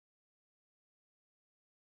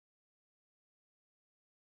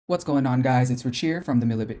What's going on, guys? It's Rich here from the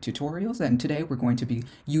Millibit Tutorials, and today we're going to be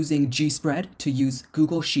using GSpread to use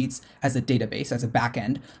Google Sheets as a database, as a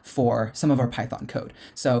backend for some of our Python code.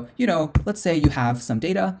 So, let's say you have some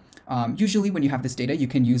data. Usually when you have this data, you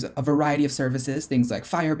can use a variety of services, things like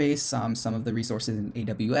Firebase, some of the resources in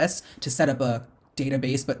AWS to set up a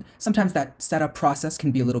database, but sometimes that setup process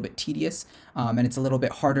can be a little bit tedious, and it's a little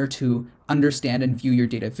bit harder to understand and view your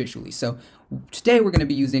data visually. So today we're going to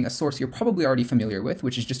be using a source you're probably already familiar with,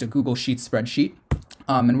 which is just a Google Sheets spreadsheet.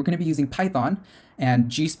 And we're going to be using Python and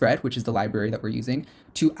GSpread, which is the library that we're using,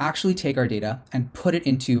 to actually take our data and put it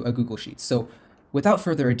into a Google Sheets. So without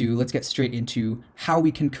further ado, let's get straight into how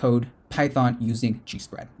we can code Python using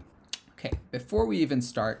GSpread. Okay, before we even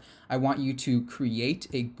start, I want you to create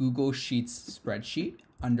a Google Sheets spreadsheet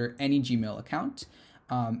under any Gmail account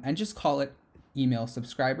and just call it email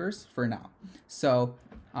subscribers for now. So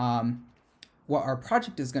what our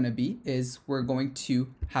project is going to be is we're going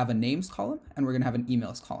to have a names column and we're going to have an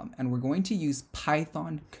emails column, and we're going to use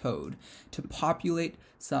Python code to populate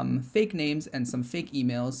some fake names and some fake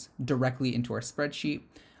emails directly into our spreadsheet.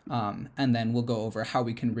 And then we'll go over how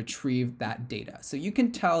we can retrieve that data. So you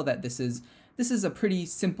can tell that this is a pretty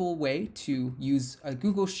simple way to use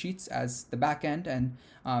Google Sheets as the backend, and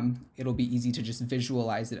it'll be easy to just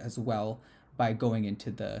visualize it as well by going into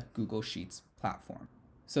the Google Sheets platform.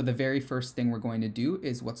 So the very first thing we're going to do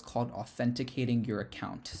is what's called authenticating your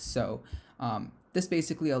account. So this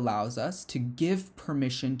basically allows us to give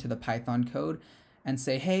permission to the Python code and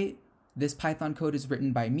say, hey, this Python code is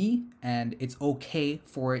written by me and it's okay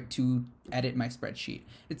for it to edit my spreadsheet.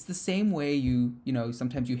 It's the same way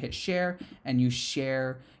sometimes you hit share and you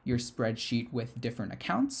share your spreadsheet with different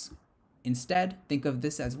accounts. Instead, think of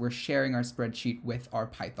this as we're sharing our spreadsheet with our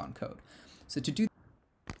Python code. So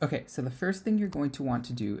so the first thing you're going to want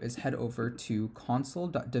to do is head over to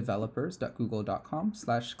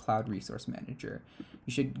console.developers.google.com/cloud resource manager.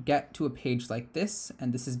 You should get to a page like this,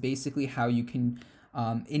 and this is basically how you can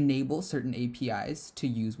enable certain APIs to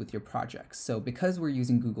use with your projects. So because we're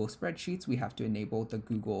using Google Spreadsheets, we have to enable the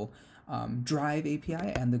Google Drive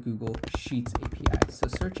API and the Google Sheets API. So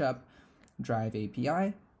search up Drive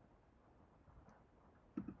API.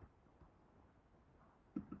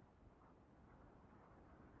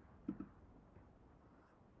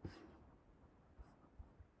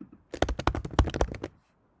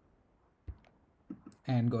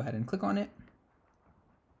 And go ahead and click on it.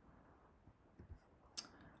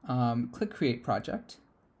 Click Create Project,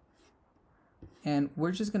 and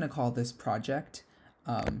we're just going to call this project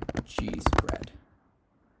GSpread.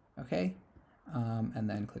 Okay, and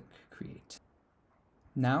then click Create.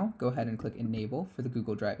 Now go ahead and click Enable for the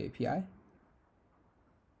Google Drive API.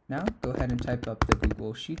 Now go ahead and type up the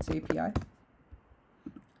Google Sheets API.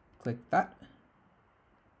 Click that,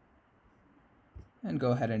 and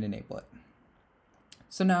go ahead and enable it.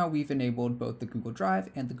 So now we've enabled both the Google Drive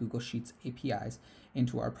and the Google Sheets APIs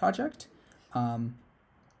into our project. And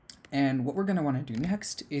what we're going to want to do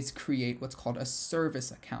next is create what's called a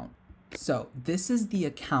service account. So this is the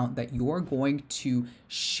account that you're going to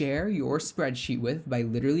share your spreadsheet with by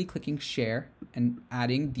literally clicking share and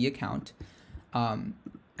adding the account. And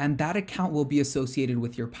that account will be associated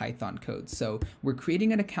with your Python code. So we're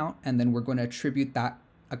creating an account, and then we're going to attribute that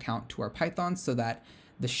account to our Python so that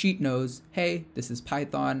the sheet knows, hey, this is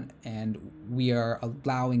Python, and we are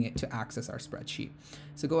allowing it to access our spreadsheet.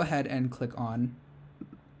 So go ahead and click on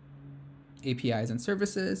APIs and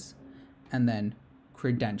services, and then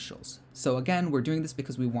credentials. So again, we're doing this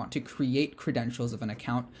because we want to create credentials of an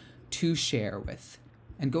account to share with.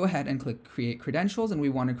 And go ahead and click Create Credentials, and we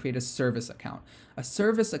want to create a service account. A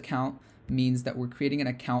service account means that we're creating an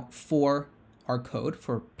account for our code,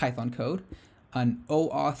 for Python code. An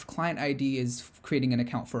OAuth client ID is creating an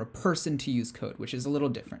account for a person to use code, which is a little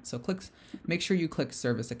different. So make sure you click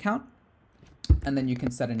service account, and then you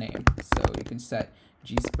can set a name. So you can set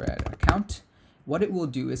GSpread account. What it will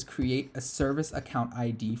do is create a service account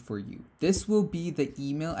ID for you. This will be the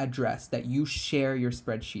email address that you share your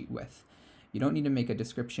spreadsheet with. You don't need to make a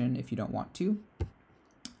description if you don't want to.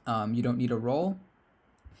 You don't need a role.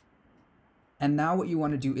 And now what you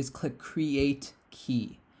want to do is click Create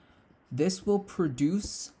Key. This will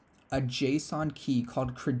produce a JSON key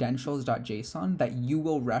called credentials.json that you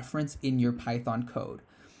will reference in your Python code.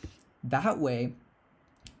 That way,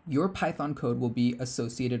 your Python code will be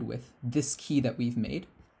associated with this key that we've made,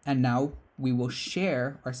 and now we will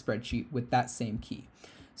share our spreadsheet with that same key.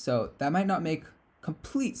 So that might not make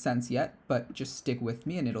complete sense yet, but just stick with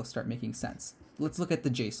me and it'll start making sense. Let's look at the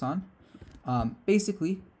JSON.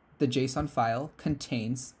 Basically, the JSON file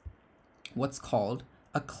contains what's called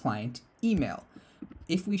a client email.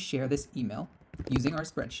 If we share this email, using our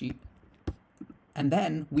spreadsheet, and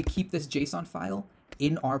then we keep this JSON file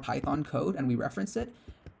in our Python code and we reference it,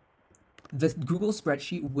 the Google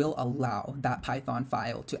spreadsheet will allow that Python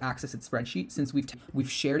file to access its spreadsheet since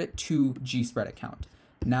we've shared it to GSpread account.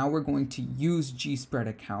 Now we're going to use GSpread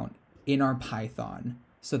account in our Python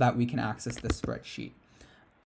so that we can access the spreadsheet.